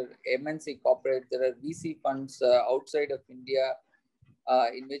 There are MNC corporate. There are VC funds outside of India.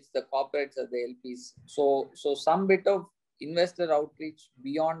 In which the corporates are the LPs. So some bit of investor outreach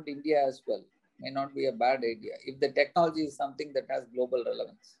beyond India as well may not be a bad idea if the technology is something that has global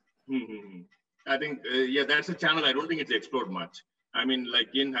relevance. Mm-hmm. I think, yeah, that's a channel. I don't think it's explored much. I mean, like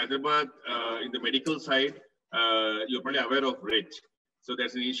in Hyderabad, in the medical side, you're probably aware of REDGE. So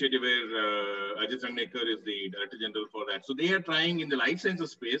that's an initiative where Ajit Rangnekar is the Director General for that. So they are trying in the life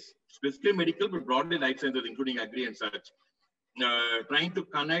sciences space, specifically medical, but broadly life sciences, including agri and such, trying to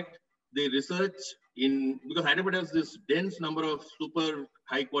connect the research because Hyderabad has this dense number of super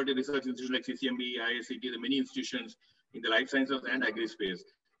high quality research institutions like CCMB, IICT, the many institutions in the life sciences and agri space.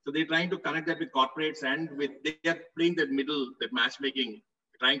 So they're trying to connect that with corporates and they are playing that middle, that matchmaking,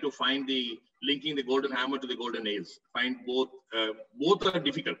 trying to find linking the golden hammer to the golden nails. Find both are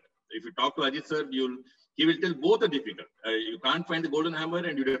difficult. If you talk to Ajit sir, he will tell both are difficult. You can't find the golden hammer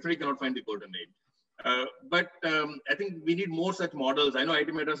and you definitely cannot find the golden nail. But I think we need more such models. I know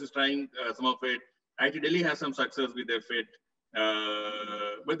IT Madras is trying some of it. IT Delhi has some success with their FIT,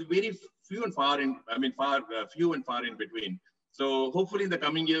 but very few and far in between. So hopefully in the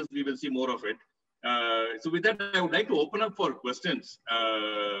coming years, we will see more of it. So with that, I would like to open up for questions.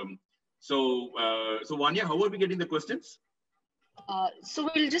 So Vanya, how are we getting the questions? So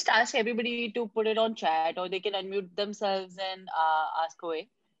we'll just ask everybody to put it on chat or they can unmute themselves and ask away.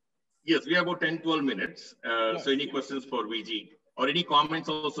 Yes, we have about 10, 12 minutes. Yes. So any questions for VG or any comments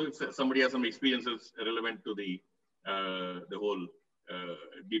also if somebody has some experiences relevant to the whole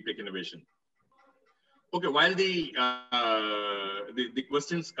deep tech innovation. Okay, while the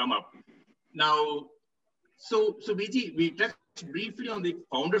questions come up now, so VG, we touched briefly on the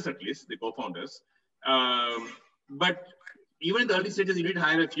founders, at least the co-founders, but even in the early stages, you need to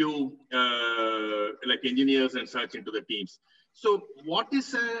hire a few like engineers and such into the teams. So what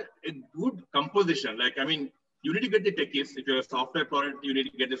is a good composition? Like, I mean, you need to get the techies. If you're a software product, you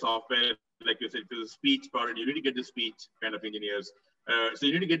need to get the software. Like you said, if it's a speech product, you need to get the speech kind of engineers. So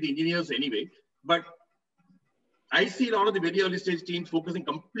you need to get the engineers anyway. But I see a lot of the very early stage teams focusing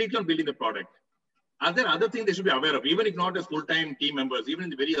completely on building the product. Are there other things they should be aware of, even if not as full-time team members, even in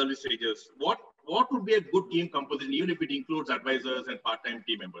the very early stages? What would be a good team composition, even if it includes advisors and part-time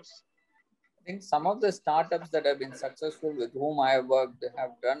team members? I think some of the startups that have been successful with whom I have worked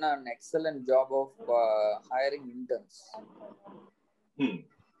have done an excellent job of hiring interns.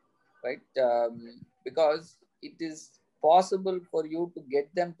 Right? Because it is possible for you to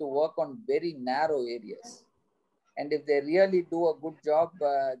get them to work on very narrow areas. And if they really do a good job,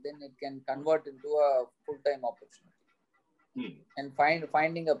 then it can convert into a full-time opportunity. And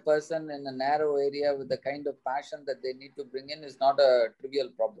finding a person in a narrow area with the kind of passion that they need to bring in is not a trivial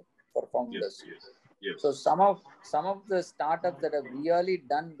problem for founders. Yes. So some of the startups that have really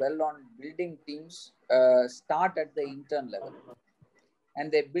done well on building teams start at the intern level,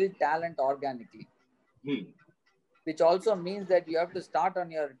 and they build talent organically. Which also means that you have to start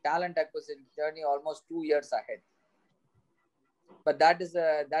on your talent acquisition journey almost 2 years ahead. But that is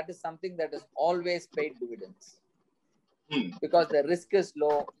something that is always paid dividends, because the risk is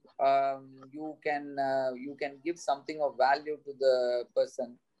low. You can give something of value to the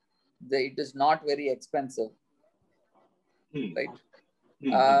person. It is not very expensive, right?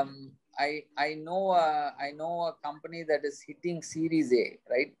 I know a company that is hitting Series A,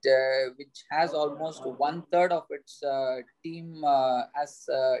 right, which has almost 1/3 of its team as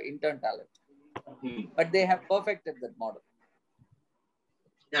intern talent, but they have perfected that model.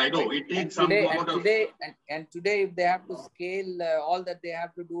 Yeah, I know. It takes some amount of... Today, if they have to scale, all that they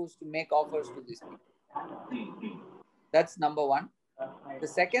have to do is to make offers to these people. That's number one. The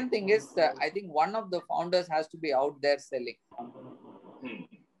second thing is, I think one of the founders has to be out there selling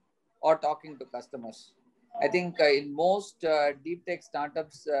or talking to customers. I think in most deep tech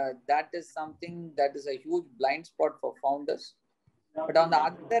startups, that is something that is a huge blind spot for founders. But on the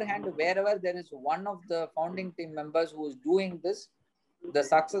other hand, wherever there is one of the founding team members who is doing this, the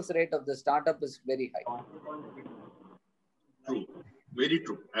success rate of the startup is very high. True, very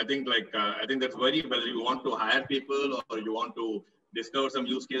true. I think that's very, whether you want to hire people or you want to discover some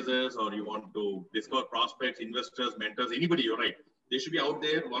use cases or you want to discover prospects, investors, mentors, anybody, you're right. They should be out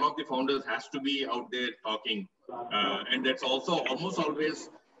there. One of the founders has to be out there talking. And that's also almost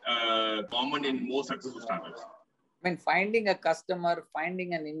always common in most successful startups. I mean, finding a customer,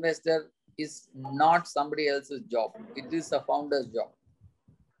 finding an investor is not somebody else's job. It is a founder's job.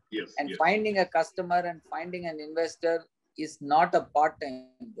 Yes. And finding a customer and finding an investor is not a part-time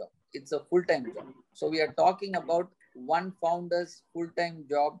job. It's a full-time job. So we are talking about one founder's full-time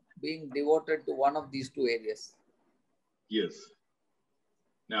job being devoted to one of these two areas. Yes.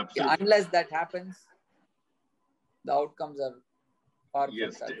 Absolutely. Yeah, unless that happens, the outcomes are far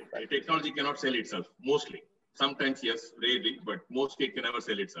from satisfactory. Technology cannot sell itself, mostly. Sometimes, yes, rarely, but mostly it can never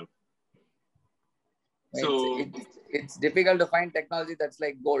sell itself. So it's difficult to find technology that's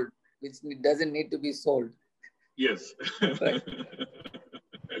like gold, which doesn't need to be sold. Yes. Right.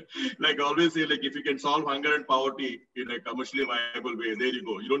 Like I always say, like if you can solve hunger and poverty in a commercially viable way, there you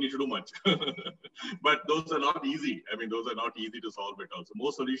go. You don't need to do much. But those are not easy. I mean, those are not easy to solve at all. So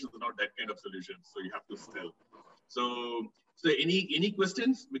most solutions are not that kind of solutions. So you have to sell. So any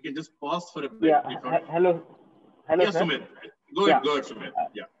questions? We can just pause for a bit. Yeah. Hello. Yes, Sir. Sumit. Go ahead, Sumit.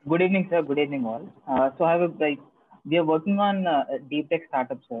 Yeah. Good evening, sir. Good evening, all. So I have we are working on deep tech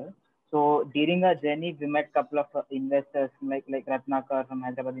startups, sir. So during our journey, we met a couple of investors like Ratnakar from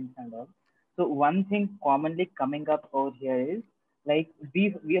Hyderabad and all. So one thing commonly coming up over here is like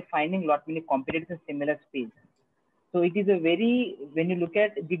we are finding a lot many competitors in similar space. So it is a very, when you look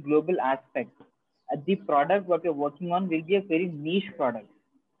at the global aspect, the product what you're working on will be a very niche product.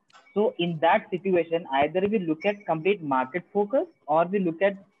 So in that situation, either we look at complete market focus or we look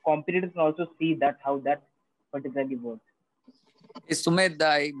at competitors and also see that how that particularly works. Hey, Sumit,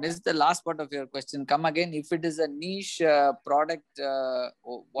 I missed the last part of your question. Come again. If it is a niche product,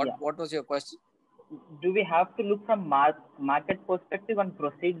 what was your question? Do we have to look from market perspective and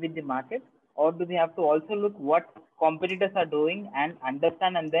proceed with the market, or do we have to also look what competitors are doing and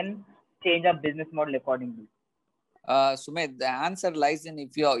understand and then change our business model accordingly? Sumit, the answer lies in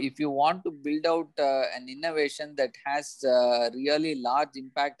if you want to build out an innovation that has really large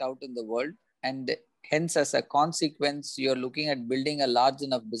impact out in the world, and hence as a consequence you're looking at building a large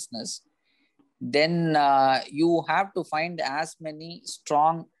enough business, then you have to find as many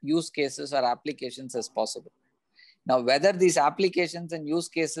strong use cases or applications as possible. Now, whether these applications and use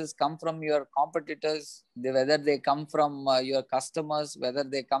cases come from your competitors, whether they come from your customers, whether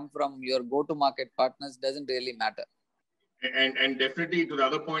they come from your go-to-market partners, doesn't really matter. And definitely to the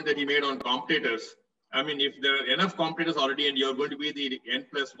other point that he made on competitors, I mean, if there are enough competitors already and you're going to be the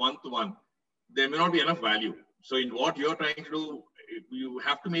N+1 to 1, there may not be enough value. So in what you're trying to do, you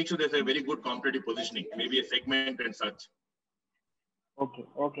have to make sure there's a very good competitive positioning, maybe a segment and such. Okay,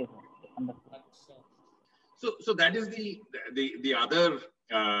 okay. So that is the other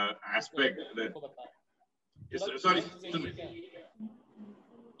aspect. That, sorry, Sumit.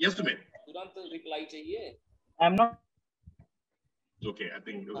 Yes, Sumit. I'm not. Okay, I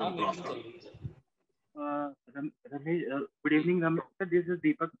think it was a cross. Ramesh, good evening, Ramesh. This is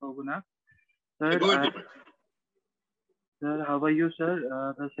Deepak Boguna. Sir, go ahead, Deepak. Sir, how are you, sir?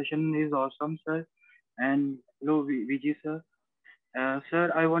 The session is awesome, sir. And hello, Vijay, sir.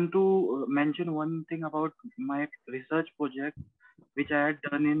 Sir, I want to mention one thing about my research project, which I had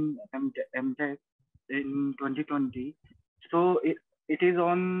done in MTech in 2020. So it is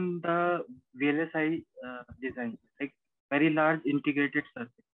on the VLSI design, like very large integrated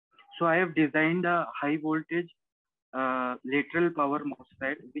circuit. So I have designed a high voltage lateral power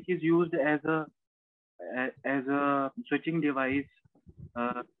MOSFET, which is used as a switching device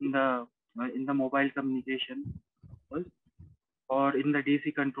in the mobile communication or in the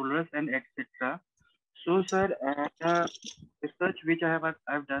DC controllers and etc. So, sir, the research which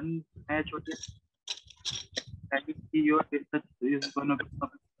I've done, your research is going to be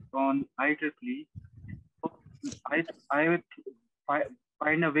on IEEE. So I would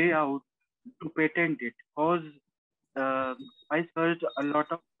find a way out to patent it, because I searched a lot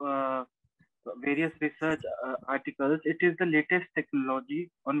of various research articles. It is the latest technology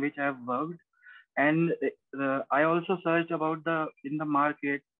on which I have worked. And I also searched about in the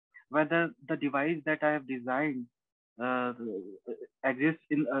market whether the device that I have designed exists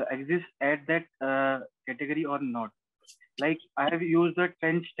at that category or not. Like I have used the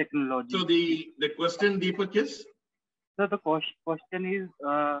trench technology. So the question, Deepak, is? So the question is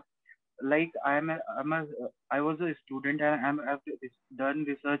like I was a student and I've done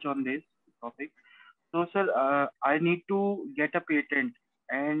research on this topic. So sir, I need to get a patent.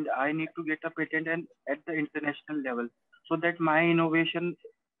 And I need to get a patent and at the international level, so that my innovation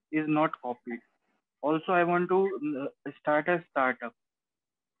is not copied. Also, I want to start a startup.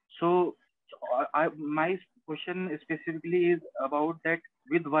 So my question specifically is about that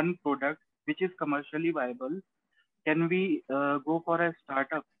with one product which is commercially viable, can we go for a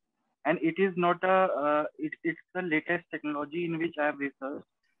startup? And it is not it's the latest technology in which I have researched.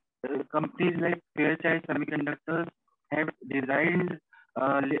 Companies like Fairchild Semiconductors have designed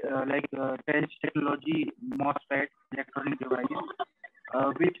trench technology MOSFET electronic device,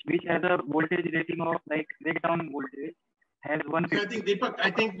 which has a voltage rating of like breakdown voltage has one. I think Deepak, I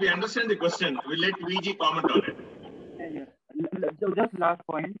think we understand the question. We'll let VG comment on it. Yeah. Just last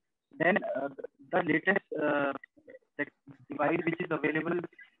point. Then the latest device which is available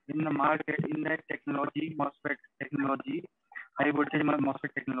in the market in that technology, MOSFET technology, high voltage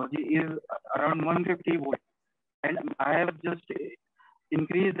MOSFET technology, is around 150 volts, and I have just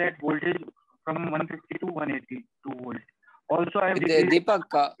increase that voltage from 150 to 182 volts. Also, I have Deepak,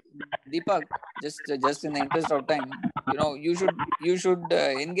 just in the interest of time, you should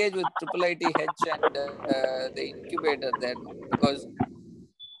engage with IIITH and the incubator there, because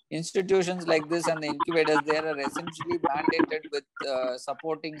institutions like this and the incubators there are essentially mandated with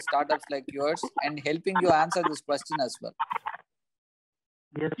supporting startups like yours and helping you answer this question as well.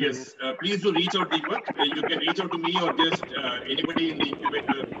 Yes, please do reach out, Deepak. You can reach out to me or just anybody in the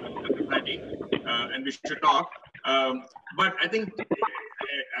incubator society, and we should talk. But I think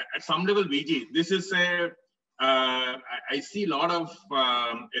at some level, VG, this is I see a lot of,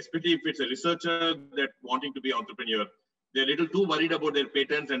 especially if it's a researcher that wanting to be entrepreneur, they're a little too worried about their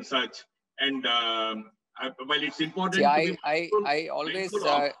patents and such. And while it's important, see,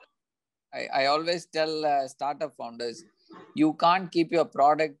 I always tell startup founders, you can't keep your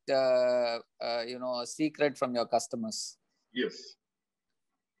product, a secret from your customers. Yes.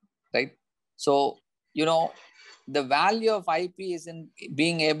 Right. So, the value of IP is in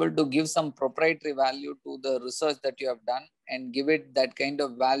being able to give some proprietary value to the research that you have done and give it that kind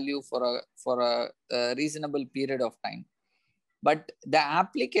of value for a reasonable period of time. But the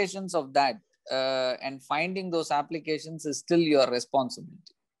applications of that and finding those applications is still your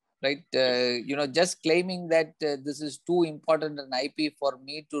responsibility, right? Just claiming that this is too important an IP for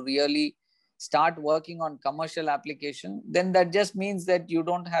me to really start working on commercial application, then that just means that you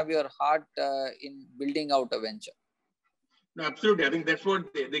don't have your heart in building out a venture. No, absolutely. I think that's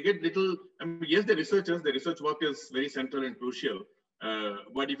what they get little. I mean, yes, the research work is very central and crucial.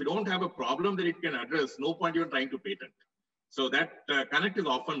 But if you don't have a problem that it can address, no point you're trying to patent. So that connect is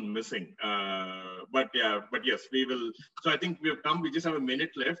often missing. But yes, we will. So I think we have come. We just have a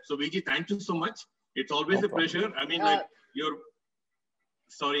minute left. So Vijay, thank you so much. It's always a pleasure. I mean, like you're.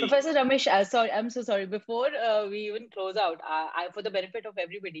 Sorry. Professor Ramesh, sorry, I'm so sorry. Before we even close out, for the benefit of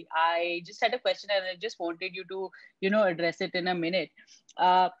everybody, I just had a question and I just wanted you to, address it in a minute.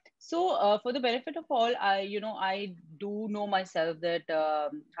 So for the benefit of all, I do know myself that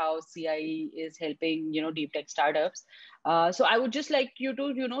how CIE is helping, deep tech startups. So I would just like you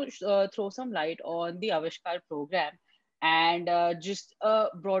to, throw some light on the Avishkar program and just a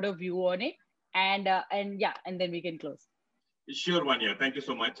broader view on it. And then we can close. Sure, Vanya. Thank you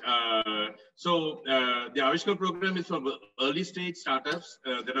so much. The Avishkar program is for early stage startups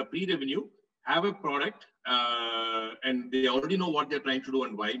that are pre-revenue, have a product, and they already know what they're trying to do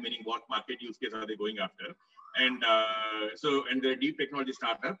and why, meaning what market use case are they going after. And they're a deep technology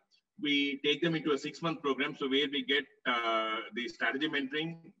startup. We take them into a 6-month program. So where we get the strategy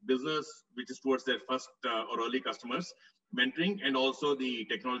mentoring, business, which is towards their first or early customers, mentoring, and also the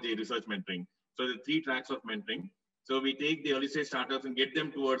technology research mentoring. So the 3 tracks of mentoring. So we take the early stage startups and get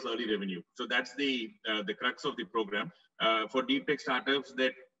them towards early revenue. So that's the crux of the program for deep tech startups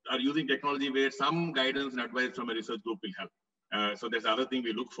that are using technology where some guidance and advice from a research group will help. So there's other thing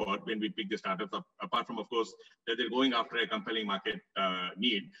we look for when we pick the startups up, apart from, of course, that they're going after a compelling market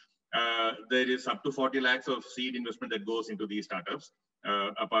need. There is up to 40 lakhs of seed investment that goes into these startups,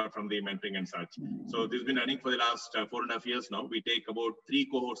 apart from the mentoring and such. So this has been running for the last 4.5 years now. We take about 3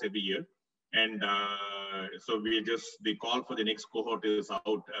 cohorts every year. And so the call for the next cohort is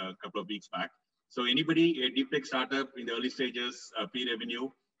out a couple of weeks back. So anybody, a deep tech startup in the early stages, pre-revenue,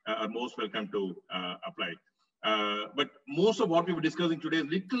 are most welcome to apply. But most of what we were discussing today is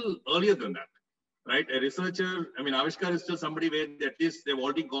little earlier than that, right? A researcher, I mean, Avishkar is still somebody where at least they've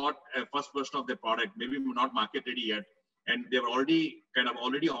already got a first version of their product, maybe not market ready yet. And they're already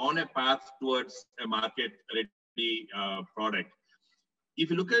on a path towards a market ready product. If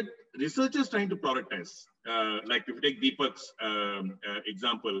you look at researchers trying to productize, like if you take Deepak's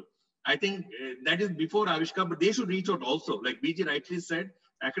example, I think that is before Avishkar, but they should reach out also. Like Vijay rightly said,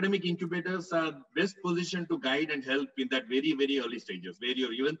 academic incubators are best positioned to guide and help in that very, very early stages where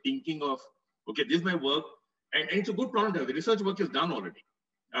you're even thinking of, okay, this is my work. And it's a good problem. The research work is done already.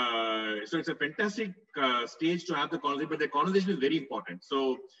 So it's a fantastic stage to have the conversation, but the conversation is very important.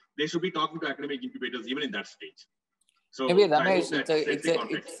 So they should be talking to academic incubators even in that stage. So maybe Ramesh,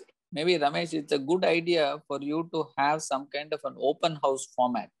 it's a good idea for you to have some kind of an open house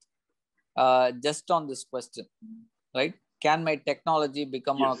format just on this question, right? Can my technology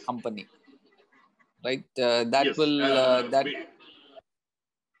become a company? Right? I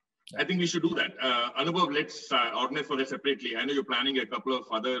think we should do that. Anubhav, let's organize for that separately. I know you're planning a couple of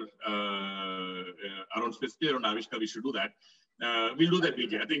other around specifically around Avishkar. We should do that. We'll do that,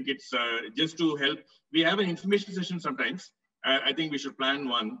 Vijay. I think it's just to help. We have an information session sometimes. I think we should plan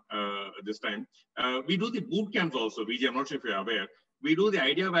one this time. We do the boot camps also, Vijay. I'm not sure if you're aware. We do the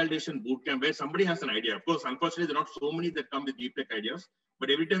idea validation boot camp where somebody has an idea. Of course, unfortunately, there are not so many that come with deep tech ideas.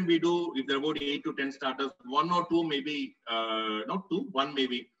 But every time we do, if there are about 8 to 10 starters, 1 or 2 maybe, not 2, 1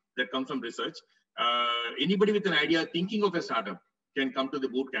 maybe that comes from research. Anybody with an idea thinking of a startup can come to the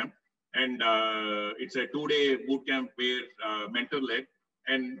boot camp. And it's a 2-day boot camp where mentor-led,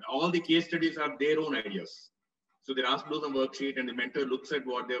 and all the case studies are their own ideas. So they're asked to do some worksheet, and the mentor looks at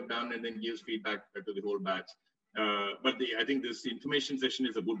what they've done and then gives feedback to the whole batch. I think this information session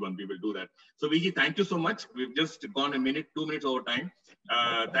is a good one. We will do that. So Vijay, thank you so much. We've just gone 2 minutes over time.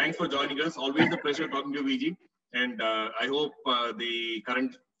 Thanks for joining us. Always a pleasure talking to you, Vijay. And I hope the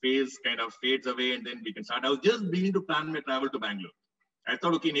current phase kind of fades away and then we can start. I was just beginning to plan my travel to Bangalore. I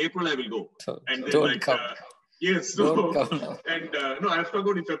thought, okay, in April I will go. And then yes. So, and no, I have to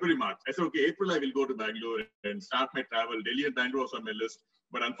go in February, March. I said, okay, April I will go to Bangalore and start my travel. Delhi and Bangalore was on my list,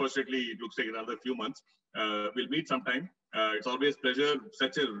 but unfortunately, it looks like another few months. We'll meet sometime. It's always a pleasure.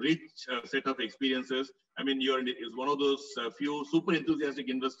 Such a rich set of experiences. I mean, you're one of those few super enthusiastic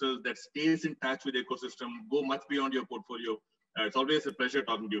investors that stays in touch with the ecosystem, go much beyond your portfolio. It's always a pleasure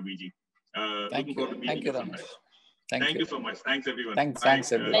talking to you, Vijay. Thank you, Ramesh. Thank you so much. Thanks, everyone.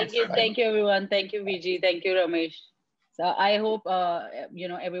 Thanks everyone. Thank you, everyone. Thank you, VG. Thank you, Ramesh. So I hope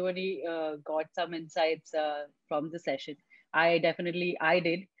everybody got some insights from the session. I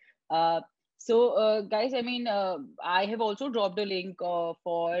did. Uh, guys, I mean, I have also dropped a link for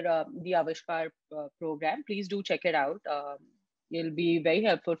the Avishkar program. Please do check it out. It'll be very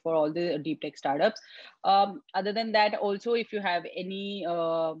helpful for all the deep tech startups. Other than that, also, if you have any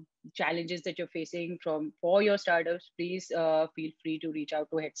challenges that you're facing for your startups, please feel free to reach out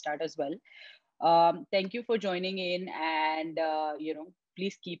to Headstart as well. Thank you for joining in, and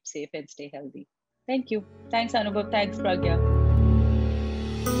please keep safe and stay healthy. Thank you. Thanks, Anubhav. Thanks, Pragya.